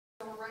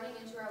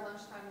our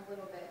lunchtime a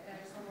little bit, and I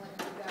just want to let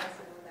you guys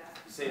know that.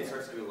 You say it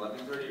starts at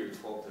 11:30 or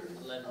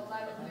 12:30?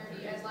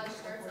 11:30, and lunch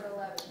starts at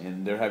 11.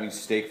 And they're having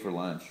steak for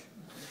lunch.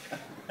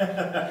 We're not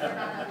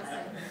having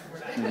steak.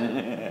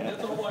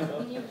 That's all I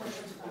know.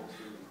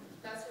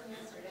 That's from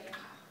yesterday.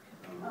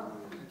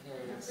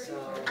 Okay, so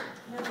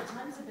No, the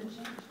times have been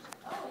changed.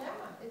 Oh,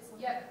 yeah, it's,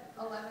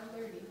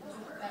 11:30.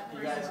 That you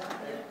first guys, one.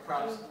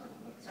 props.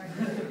 Sorry,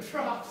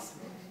 props.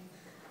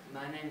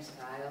 My name's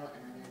Kyle,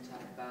 and I'm going to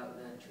talk about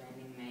the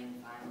training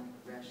main final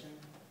progression.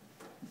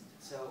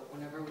 So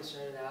whenever we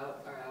started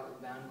out our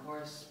Outward Bound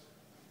course,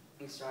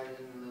 we started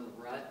in a little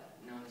rut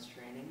known as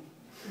training.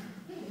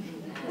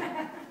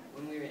 And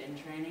when we were in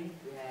training,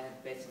 we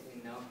had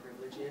basically no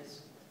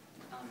privileges.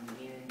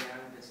 Me and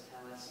Darren would just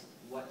tell us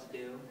what to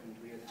do, and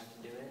we would have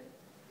to do it.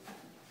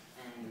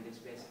 And we just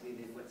basically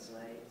did what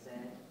Slay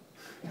said,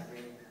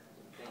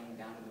 everything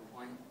down to the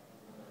point.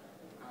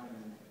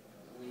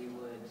 We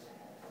would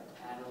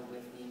paddle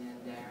with Nina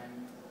and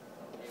Darren.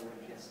 They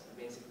would just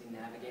basically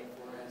navigate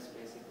for us,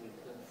 basically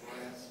cook for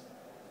us,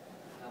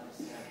 help us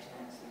set up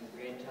tents in the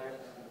grade tarp.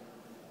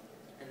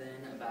 And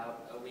then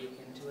about a week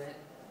into it,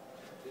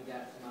 we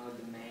got promoted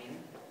to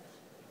main,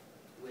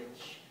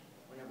 which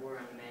whenever we're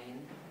on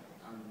main,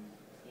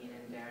 Nina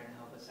and Darren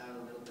help us out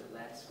a little bit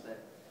less, but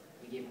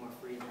we get more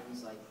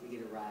freedoms, like we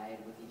get a ride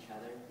with each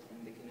other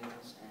in the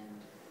canoes, and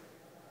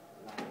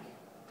like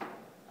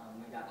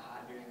we got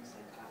hot drinks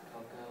like hot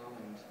cocoa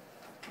and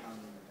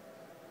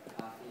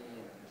coffee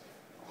and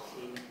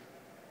tea.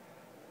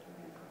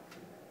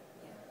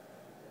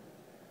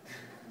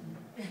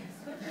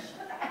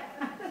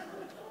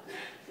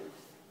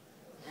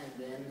 And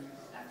then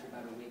after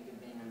about a week of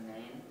being on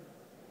main,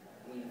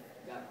 we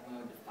got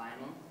promoted to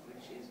final,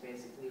 which is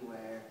basically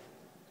where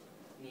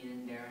Nina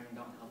and Darren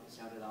don't help us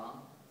out at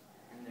all,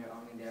 and they're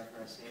only there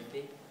for our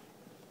safety.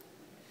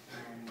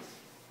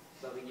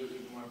 But we get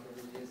even more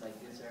privileges like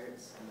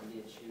desserts, and we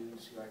get to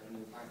choose who our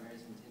canoe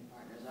partners and tent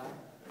partners are.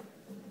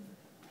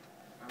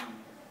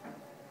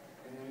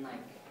 And then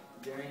like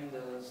during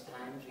those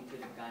times, we could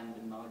have gotten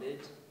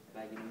demoted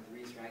by getting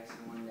 3 strikes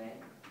in one day.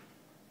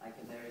 Like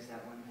there's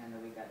that one time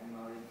that we got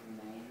demoted from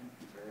Maine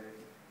for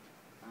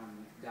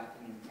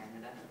ducking in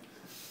Canada.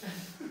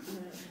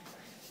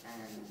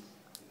 And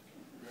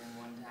then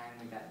one time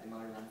we got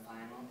demoted on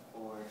final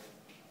for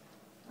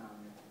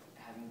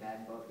having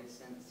bad boat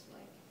distance.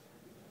 Like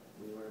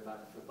we were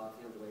about a football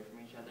field away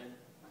from each other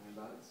on our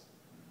boats,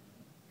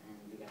 and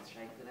we got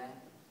striked for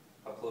that.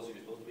 How close are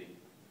you supposed to be?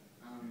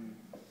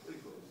 Pretty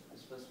close. It was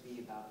supposed to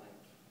be about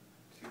like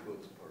 2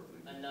 boats apart.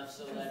 Enough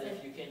so that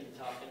if you can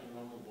talk in a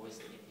normal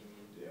voice, they can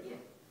hear you. Yeah.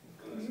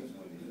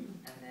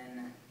 And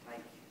then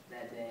like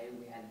that day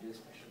we had to do a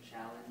special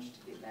challenge to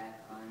get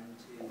back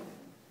onto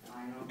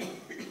final.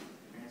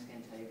 And I was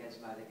going to tell you guys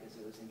about it because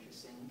it was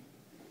interesting.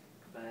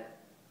 But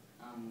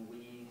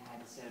we had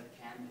to set up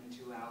camp in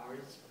 2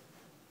 hours,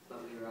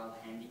 but we were all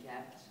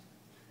handicapped.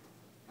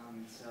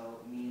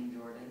 So me and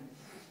Jordan,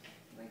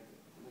 like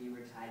we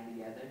were tied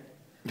together.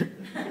 My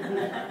arm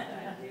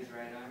tied to his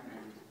right arm,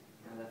 and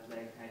my left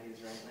leg tied to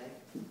his right leg.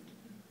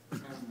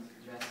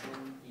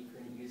 Justin, he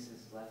couldn't use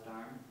his left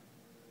arm,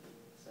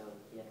 so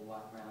he had to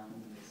walk around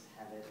and just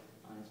have it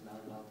on his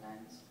mouth at all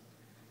times.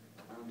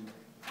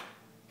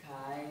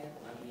 Kai,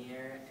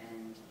 Amir,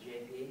 and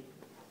JP,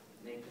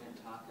 they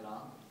couldn't talk at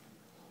all.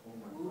 Oh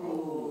my God.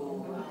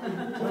 Ooh. What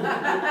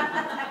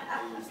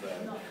was that?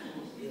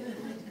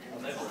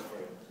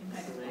 And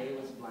Slay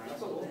was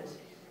blindfolded.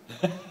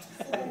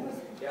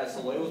 Yeah,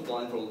 Soleil was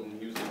blindfolded and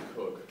he was gonna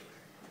cook.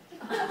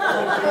 It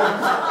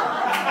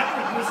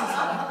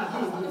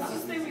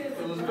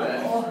was bad.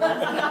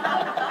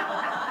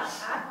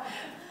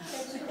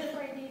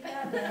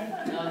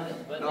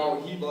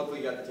 No, he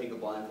luckily got to take the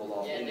blindfold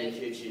off in the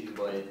kitchen,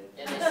 but...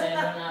 And they said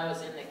when I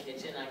was in the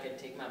kitchen, I could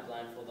take my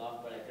blindfold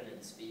off, but I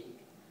couldn't speak.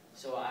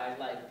 So I'd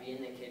like be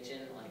in the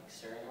kitchen, like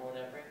stirring or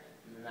whatever,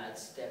 and then I'd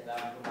step out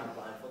and put my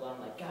blindfold on,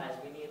 like, guys,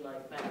 we need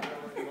like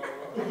macaroni, blah,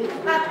 blah,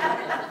 blah.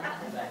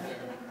 Back in.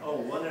 Oh,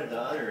 one or the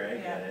other, I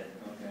get it.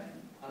 Okay.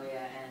 Oh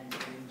yeah, and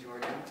me and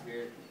Jordan, I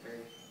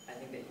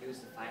think that he was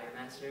the fire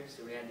master,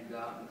 so we had to go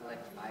out and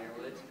collect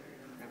firewood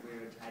whenever we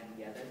were tied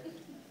together.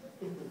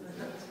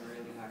 It's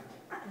really hard.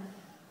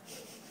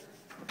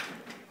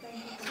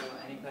 So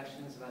any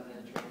questions about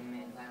the training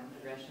main final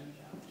progression?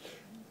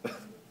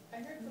 I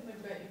heard something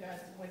about you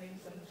guys winning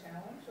some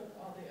challenge with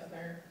all the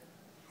other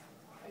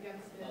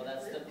against the Oh,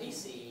 that's the group.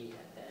 PC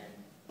at the end.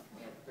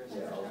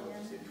 Yeah, I'll have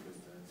to say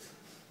twisted.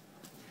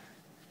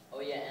 Oh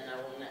yeah, and I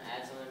want to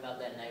add something about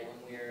that night when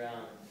we were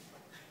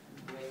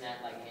doing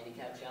that like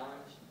handicap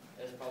challenge.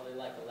 It was probably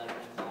like 11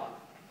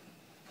 o'clock,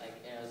 like,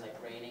 and it was like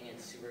raining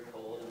and super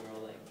cold, and we were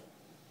all like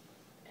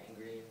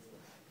angry and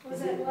stuff.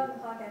 Was it 11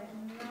 o'clock at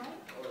night?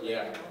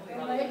 Yeah. We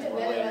went to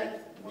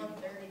bed like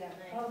 1:30 that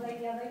night. Oh,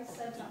 they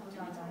said something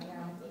about that,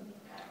 yeah.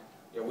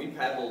 Yeah, we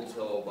paddled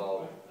till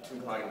about 2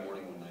 o'clock in the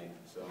morning one night,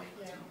 so.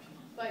 Yeah.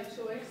 By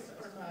choice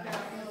or by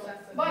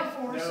necessity? By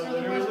force. No, or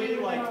literally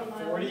the like rest of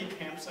the 40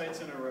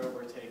 campsites in a row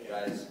were taken.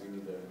 Guys, we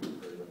need to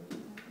hurry up.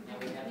 Yeah,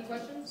 we have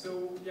questions?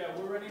 So, yeah,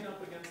 we're running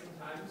up against some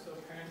time, so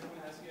parents, I'm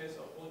gonna ask you guys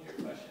to hold your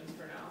questions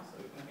for now,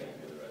 so we can get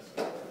through the rest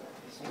of it.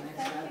 So next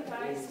Thank you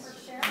up guys is for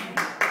sharing.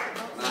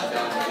 Not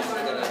done, we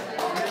still gotta,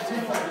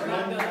 We're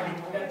not done,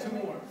 we got 2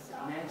 more.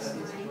 next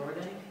is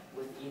Jordan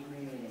with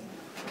evening meeting.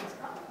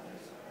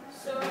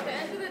 So at the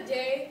end of the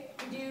day,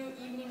 we do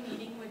evening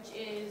meeting, which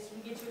is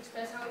we get to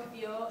express how we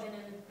feel in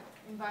an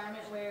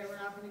environment where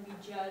we're not going to be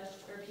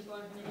judged or people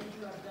aren't going to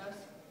interrupt us.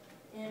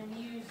 And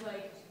we use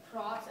like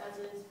props as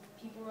is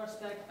people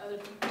respect other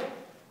people,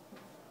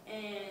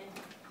 and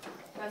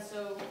that's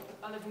so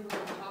other people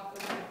can talk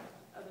with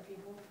other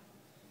people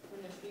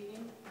when they're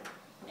speaking.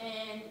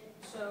 And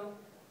so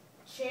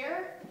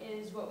chair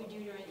is what we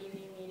do during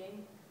evening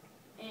meeting.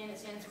 And it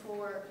stands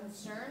for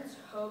concerns,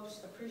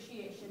 hopes,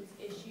 appreciations,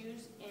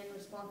 issues, and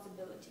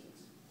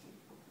responsibilities.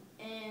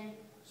 And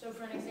so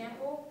for an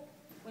example,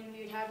 when we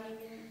would have an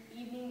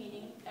evening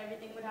meeting,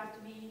 everything would have to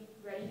be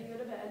ready to go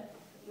to bed.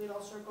 We would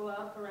all circle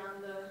up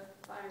around the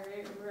fire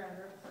grate or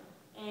wherever,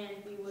 and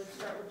we would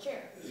start with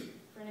chair.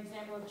 For an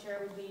example of chair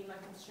would be my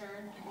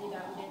concern could be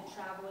that we didn't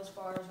travel as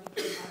far as we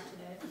could have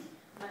today.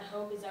 My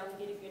hope is that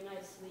we get a good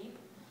night's sleep.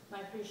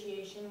 My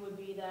appreciation would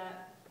be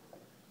that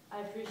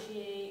I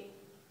appreciate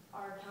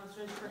our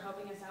counselors for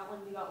helping us out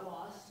when we got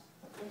lost.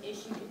 An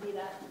issue could be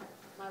that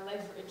my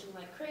legs were itching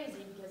like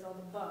crazy because all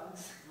the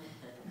bugs.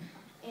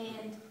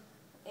 And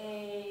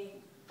a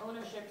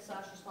ownership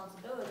 /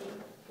 responsibility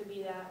could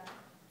be that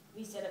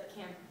we set up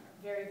camp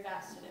very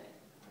fast today.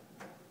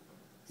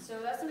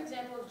 So that's an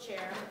example of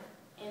chair.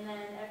 And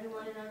then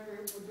everyone in our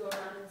group would go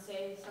around and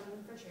say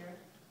something for chair.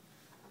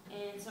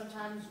 And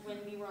sometimes when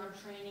we were on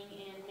training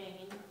in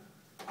Maine,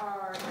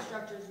 our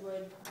instructors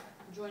would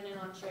join in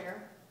on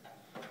chair.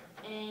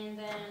 And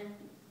then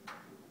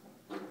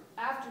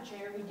after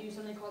chair, we do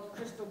something called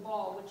crystal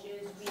ball, which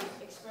is we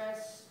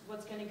express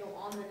what's going to go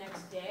on the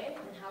next day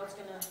and how it's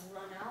going to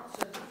run out.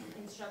 So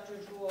the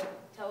instructors will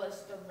tell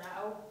us the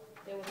route.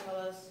 They will tell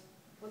us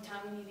what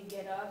time we need to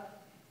get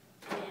up.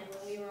 And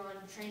when we were on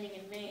training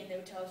in Maine, they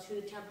would tell us who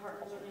the temp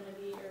partners are going to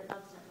be, or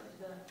not the temp partners,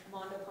 the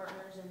Mondo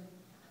partners and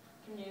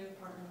canoe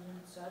partners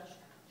and such.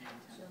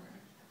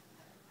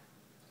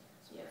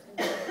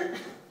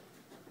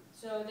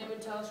 So they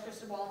would tell us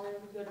crystal ball and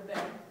then we'd go to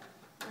bed.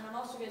 And I'm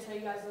also going to tell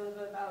you guys a little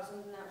bit about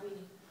something that we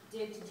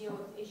did to deal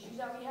with issues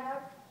that we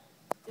have.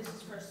 This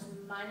is for a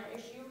minor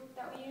issue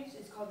that we use.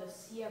 It's called the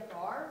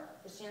CFR,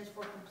 which stands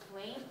for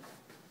Complaint,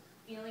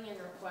 Feeling, and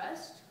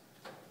Request.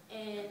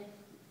 And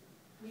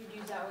we would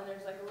use that when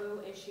there's like a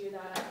little issue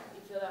that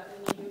we feel that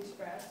we need to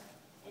express.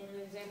 And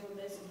an example of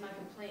this is my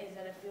complaint is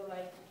that I feel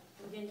like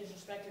I'm getting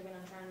disrespected when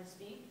I'm trying to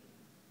speak.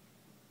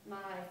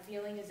 My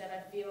feeling is that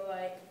I feel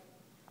like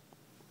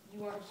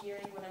you aren't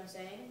hearing what I'm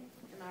saying,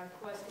 and my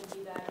request would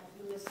be that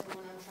you listen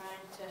when I'm trying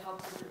to help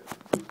the group.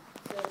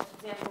 So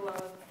example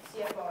of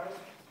CFRs.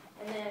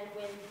 And then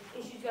when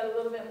issues got a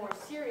little bit more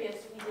serious,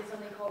 we did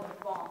something called a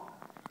bomb,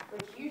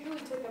 which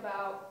usually took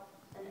about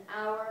an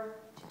hour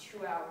to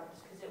 2 hours,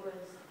 because it was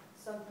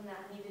something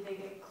that needed to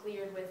get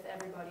cleared with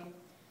everybody,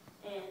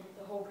 and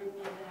the whole group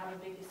needed to have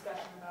a big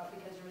discussion about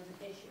because there was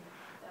an issue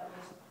that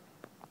was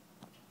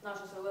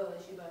not just a little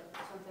issue, but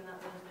something that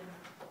was been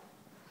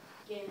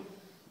getting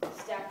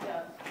stacked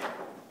up,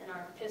 and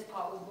our piss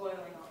pot was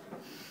boiling on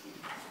it.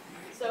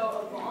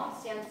 So a VOM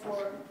stands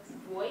for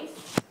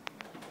voice,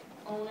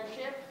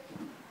 ownership,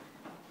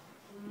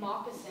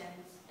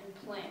 moccasins, and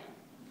plan.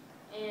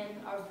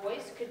 And our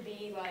voice could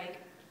be like,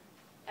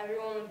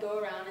 everyone would go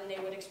around and they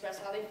would express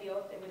how they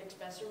feel, they would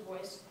express their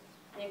voice.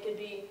 And it could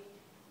be,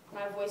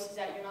 my voice is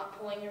that you're not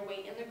pulling your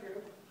weight in the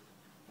group.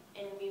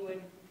 And we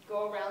would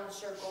go around the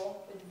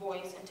circle with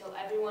voice until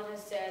everyone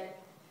has said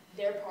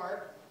their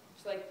part.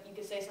 So like you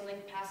could say something,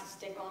 pass a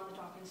stick on the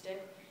talking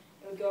stick.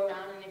 It would go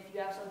around, and if you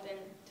have something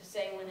to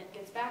say when it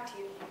gets back to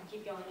you, you can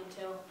keep going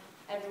until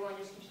everyone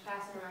just keeps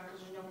passing around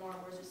because there's no more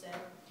words to say.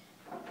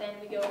 Then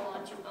we go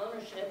on to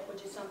ownership,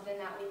 which is something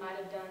that we might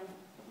have done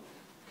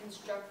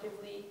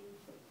constructively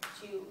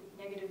to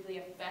negatively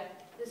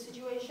affect the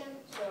situation.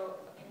 So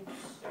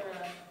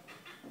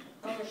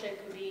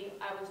ownership could be,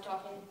 I was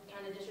talking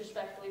kind of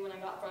disrespectfully when I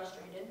got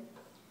frustrated,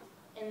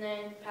 and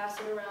then pass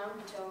it around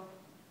until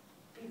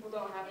people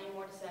don't have any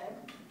more to say.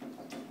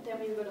 Then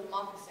we go to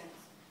moccasins,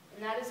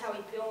 and that is how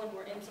we feel when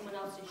we're in someone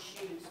else's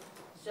shoes.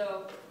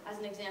 So, as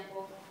an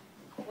example,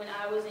 when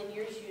I was in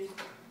your shoes,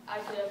 I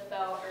could have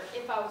felt, or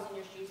if I was in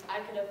your shoes, I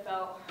could have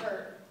felt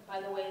hurt by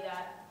the way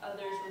that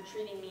others were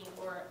treating me,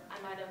 or I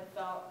might have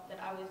felt that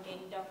I was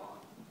ganged up on.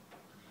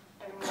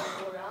 Everyone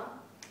would go around.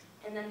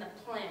 And then the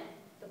plan.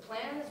 The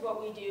plan is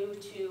what we do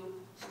to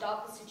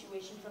stop the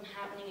situation from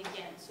happening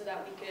again, so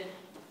that we could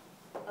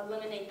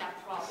eliminate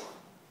that problem.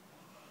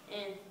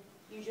 And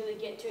usually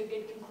get to a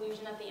good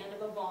conclusion at the end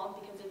of a bomb,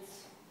 because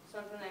it's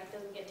something that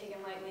doesn't get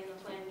taken lightly, and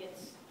the plan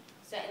gets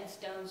set in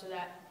stone so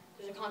that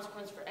there's a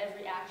consequence for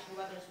every action,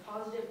 whether it's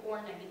positive or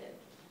negative.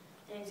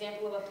 An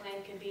example of a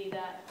plan could be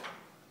that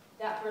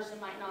that person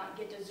might not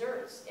get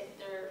desserts if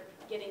they're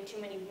getting too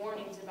many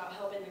warnings about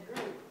helping the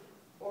group,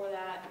 or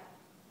that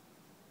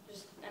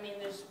just, I mean,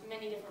 there's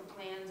many different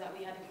plans that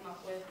we had to come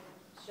up with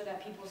so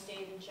that people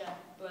stayed in check,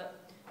 but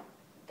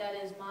that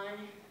is my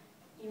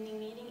evening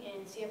meeting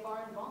in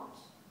CFR and bonds.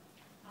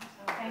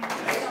 Thank you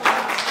so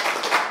much.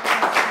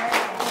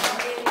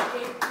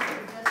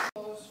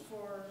 Goals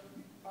for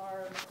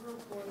our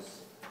group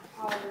was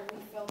how we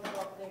felt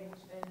about things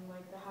and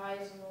like the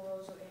highs and the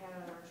lows that we had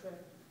on our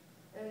trip.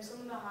 And some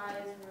of the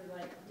highs were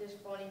like just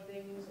funny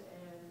things,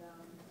 and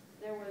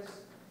there was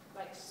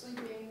like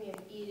sleeping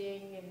and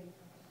eating and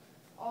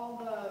all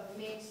the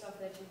main stuff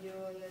that you do.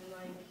 And then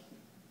like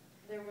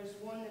there was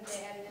one that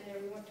they added in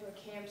there. We went to a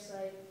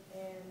campsite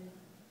and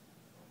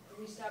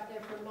we stopped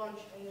there for lunch,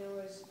 and there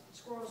was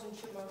squirrels and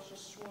chipmunks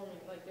just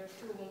swarming. Like there's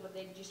 2 of them, but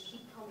they just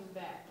keep coming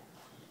back.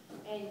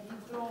 And you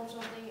throw them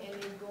something,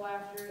 and they'd go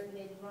after it, and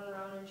they'd run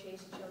around and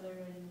chase each other.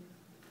 And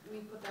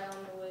we put that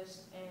on the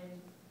list. And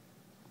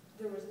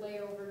there was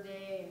layover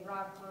day, and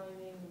rock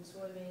climbing, and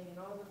swimming, and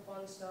all the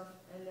fun stuff.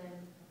 And then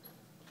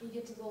we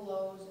get to the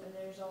lows, and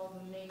there's all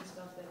the main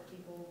stuff that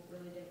people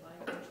really didn't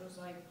like, which was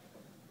like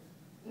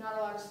not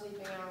a lot of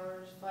sleeping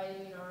hours,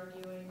 fighting and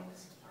arguing.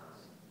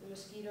 The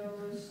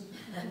mosquitoes,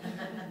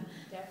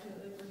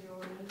 definitely for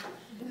Jordan.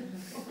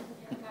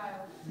 Yeah,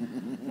 Kyle.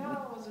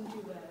 Kyle wasn't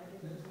too bad. I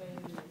think it was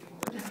maybe.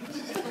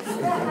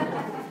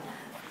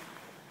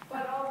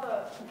 But all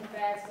the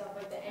bad stuff,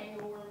 like the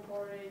angleworm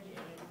porridge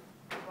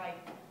and like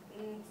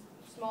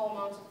small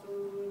amounts of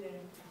food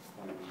and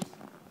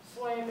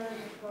slammers,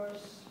 of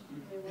course.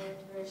 They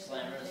weren't very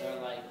Slammers sanitary.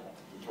 are like,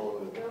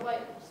 They're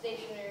like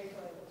stationary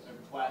toilets.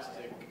 They're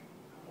plastic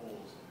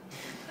holes.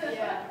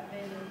 Yeah,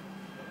 and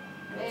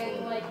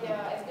like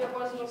if there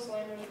was no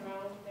slammers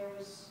around,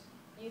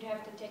 you'd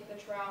have to take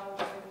the trowel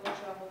or the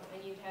shovel,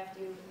 and you'd have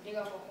to dig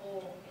up a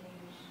hole and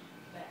use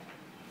that.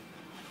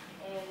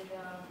 And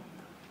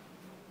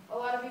a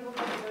lot of people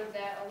preferred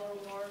that a little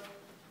more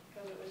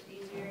because it was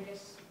easier, I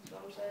guess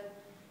some said.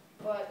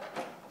 But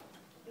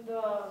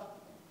the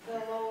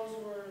lows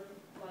were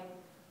like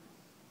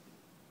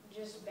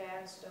just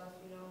bad stuff,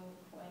 you know,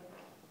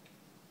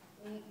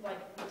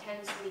 like the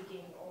tents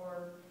leaking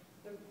or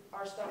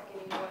our stuff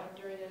getting wet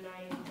during the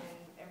night and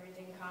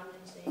everything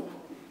condensating,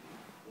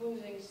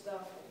 losing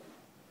stuff,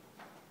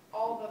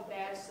 all the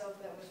bad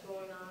stuff that was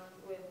going on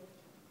with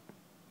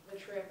the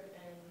trip.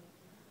 And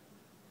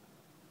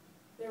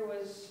there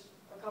was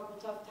a couple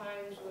tough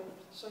times with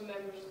some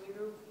members of the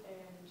group,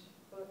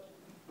 but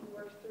we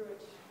worked through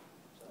it.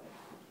 So,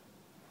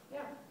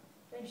 yeah,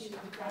 thank you.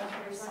 Proud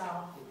of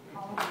yourself,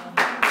 all of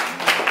you.